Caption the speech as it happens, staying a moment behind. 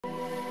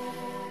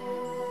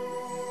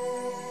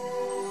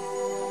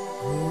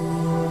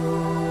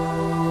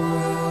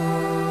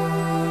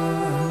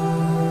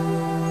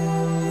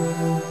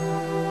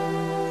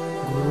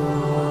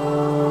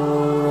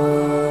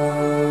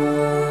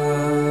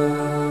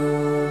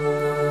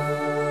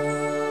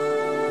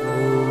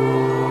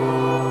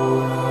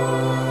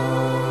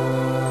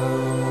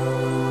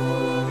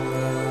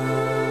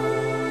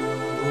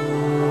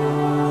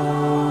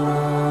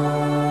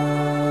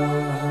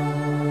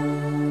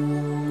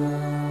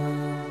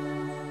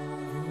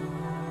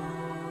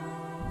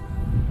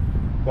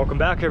Welcome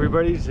back,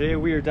 everybody. Today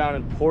we are down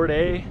in Port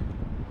A,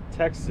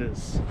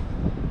 Texas.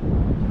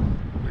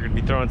 We're gonna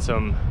be throwing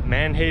some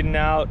menhaden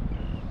out,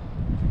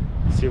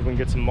 see if we can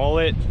get some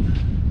mullet.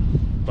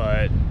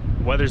 But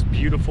weather's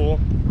beautiful,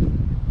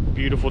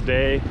 beautiful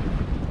day.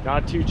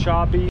 Not too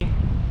choppy,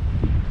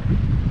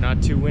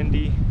 not too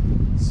windy.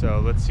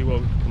 So let's see what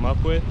we can come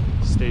up with.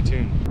 Stay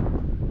tuned.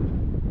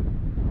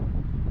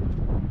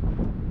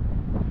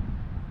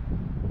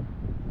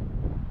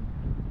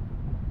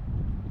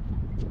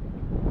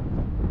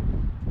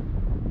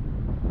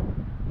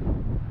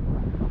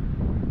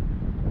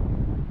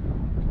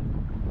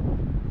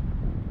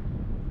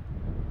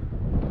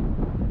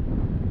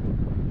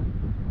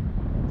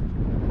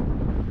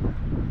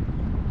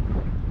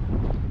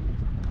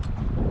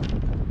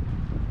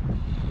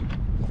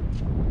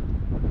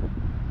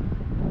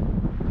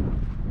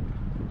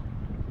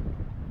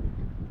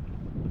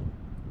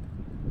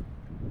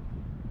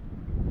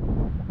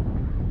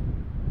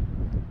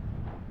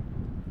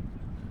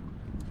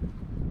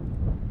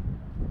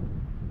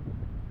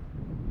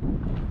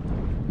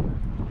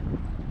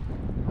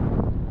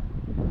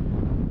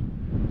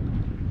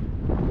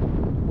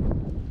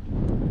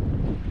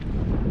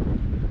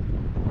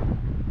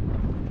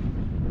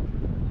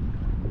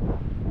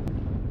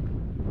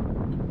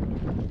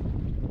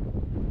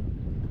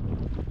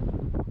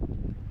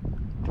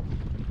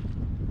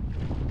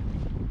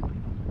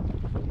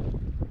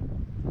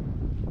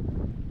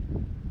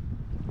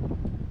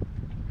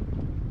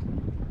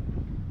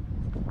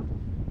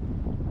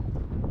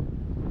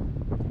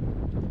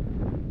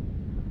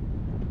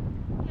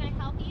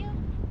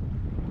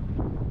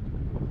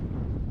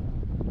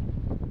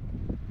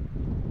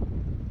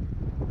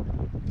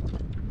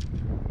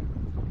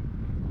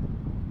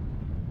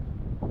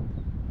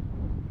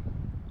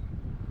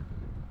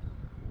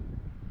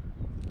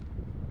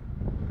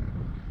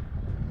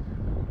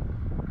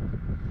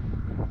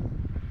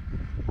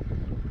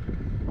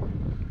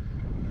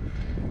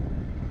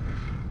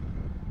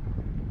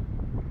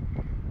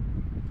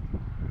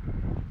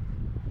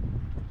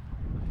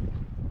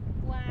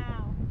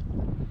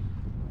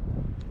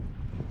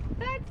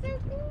 So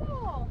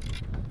cool.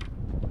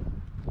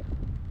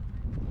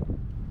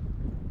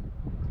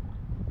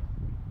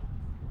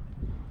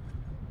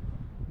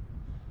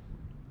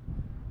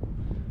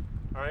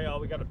 All right,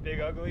 y'all, we got a big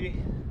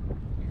ugly,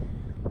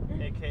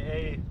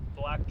 AKA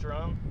black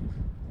drum.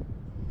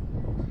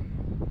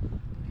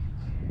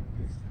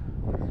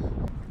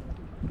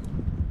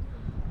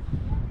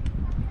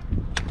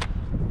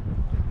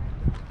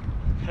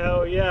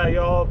 Hell yeah,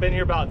 y'all, been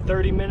here about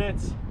 30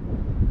 minutes.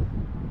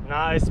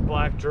 Nice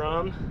black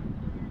drum.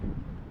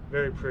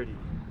 Very pretty.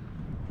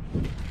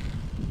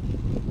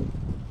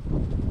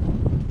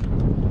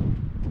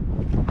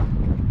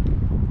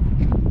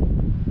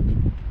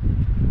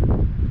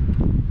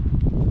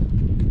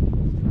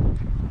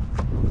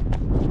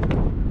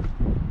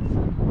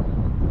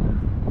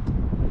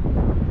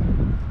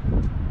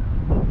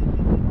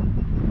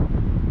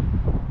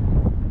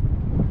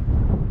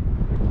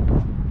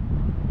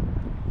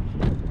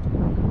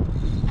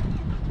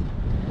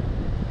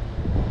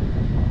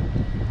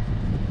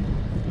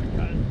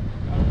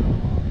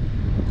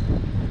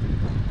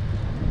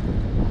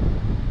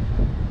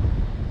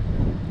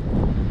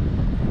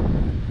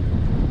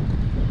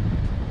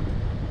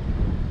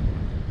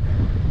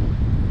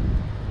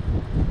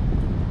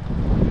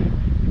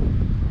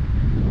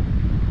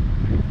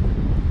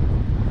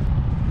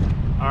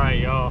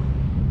 Y'all,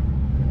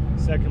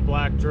 second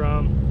black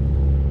drum,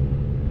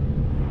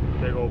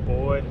 big old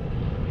boy,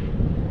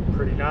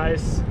 pretty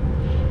nice.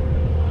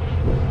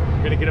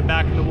 I'm gonna get him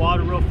back in the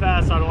water real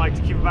fast. I don't like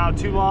to keep him out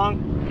too long,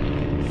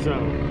 so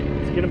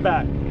let's get him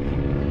back.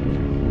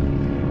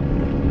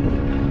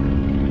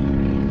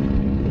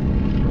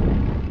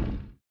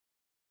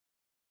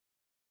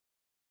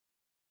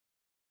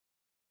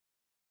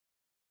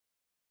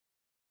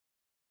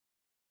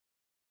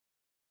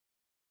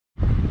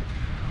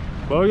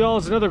 Well, y'all,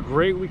 it's another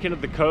great weekend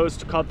at the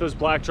coast. Caught those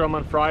black drum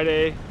on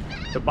Friday.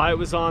 The bite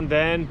was on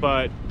then,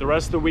 but the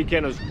rest of the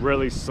weekend was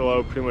really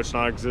slow, pretty much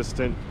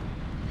non-existent.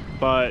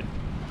 But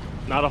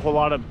not a whole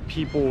lot of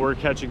people were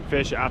catching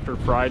fish after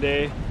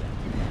Friday.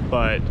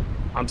 But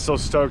I'm still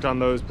stoked on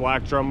those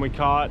black drum we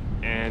caught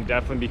and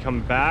definitely be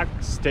coming back.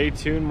 Stay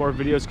tuned, more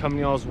videos coming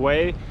y'all's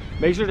way.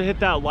 Make sure to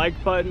hit that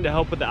like button to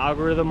help with the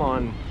algorithm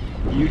on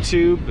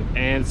YouTube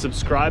and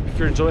subscribe if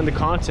you're enjoying the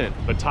content.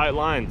 But tight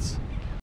lines.